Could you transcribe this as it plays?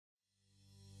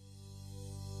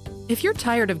If you're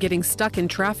tired of getting stuck in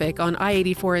traffic on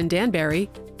I84 in Danbury,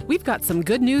 we've got some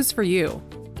good news for you.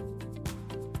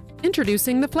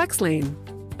 Introducing the Flex Lane,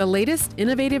 the latest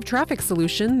innovative traffic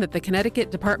solution that the Connecticut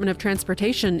Department of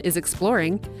Transportation is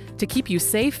exploring to keep you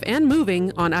safe and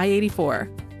moving on I84.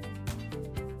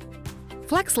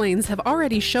 Flex lanes have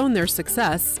already shown their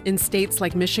success in states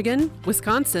like Michigan,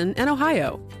 Wisconsin, and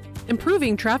Ohio,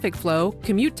 improving traffic flow,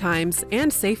 commute times,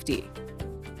 and safety.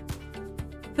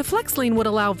 The Flex Lane would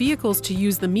allow vehicles to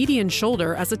use the median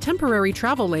shoulder as a temporary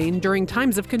travel lane during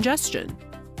times of congestion.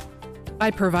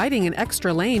 By providing an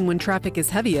extra lane when traffic is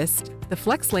heaviest, the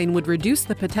Flex Lane would reduce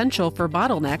the potential for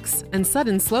bottlenecks and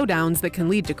sudden slowdowns that can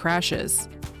lead to crashes.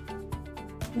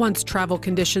 Once travel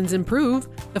conditions improve,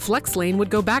 the Flex Lane would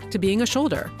go back to being a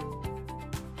shoulder.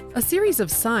 A series of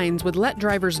signs would let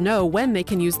drivers know when they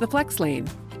can use the Flex Lane.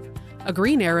 A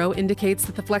green arrow indicates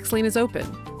that the Flex Lane is open,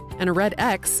 and a red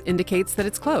X indicates that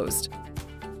it's closed.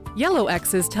 Yellow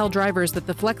X's tell drivers that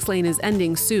the Flex Lane is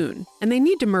ending soon, and they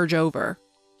need to merge over.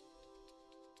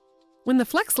 When the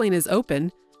Flex Lane is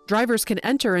open, drivers can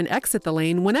enter and exit the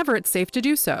lane whenever it's safe to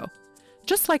do so,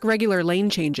 just like regular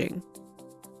lane changing.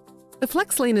 The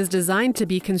Flex Lane is designed to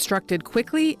be constructed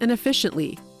quickly and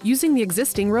efficiently using the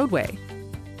existing roadway,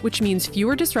 which means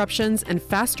fewer disruptions and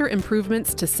faster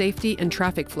improvements to safety and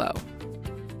traffic flow.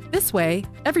 This way,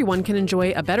 everyone can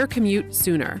enjoy a better commute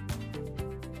sooner.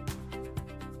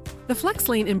 The Flex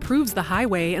Lane improves the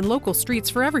highway and local streets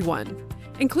for everyone,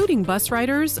 including bus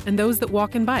riders and those that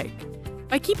walk and bike,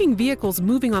 by keeping vehicles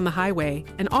moving on the highway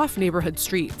and off neighborhood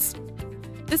streets.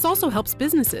 This also helps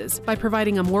businesses by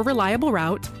providing a more reliable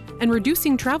route and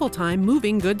reducing travel time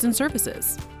moving goods and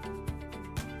services.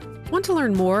 Want to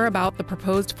learn more about the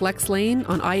proposed Flex Lane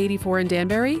on I84 in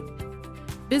Danbury?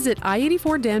 Visit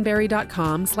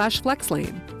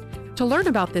i84danbury.com/flexlane to learn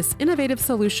about this innovative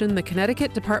solution the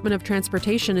Connecticut Department of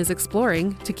Transportation is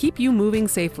exploring to keep you moving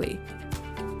safely.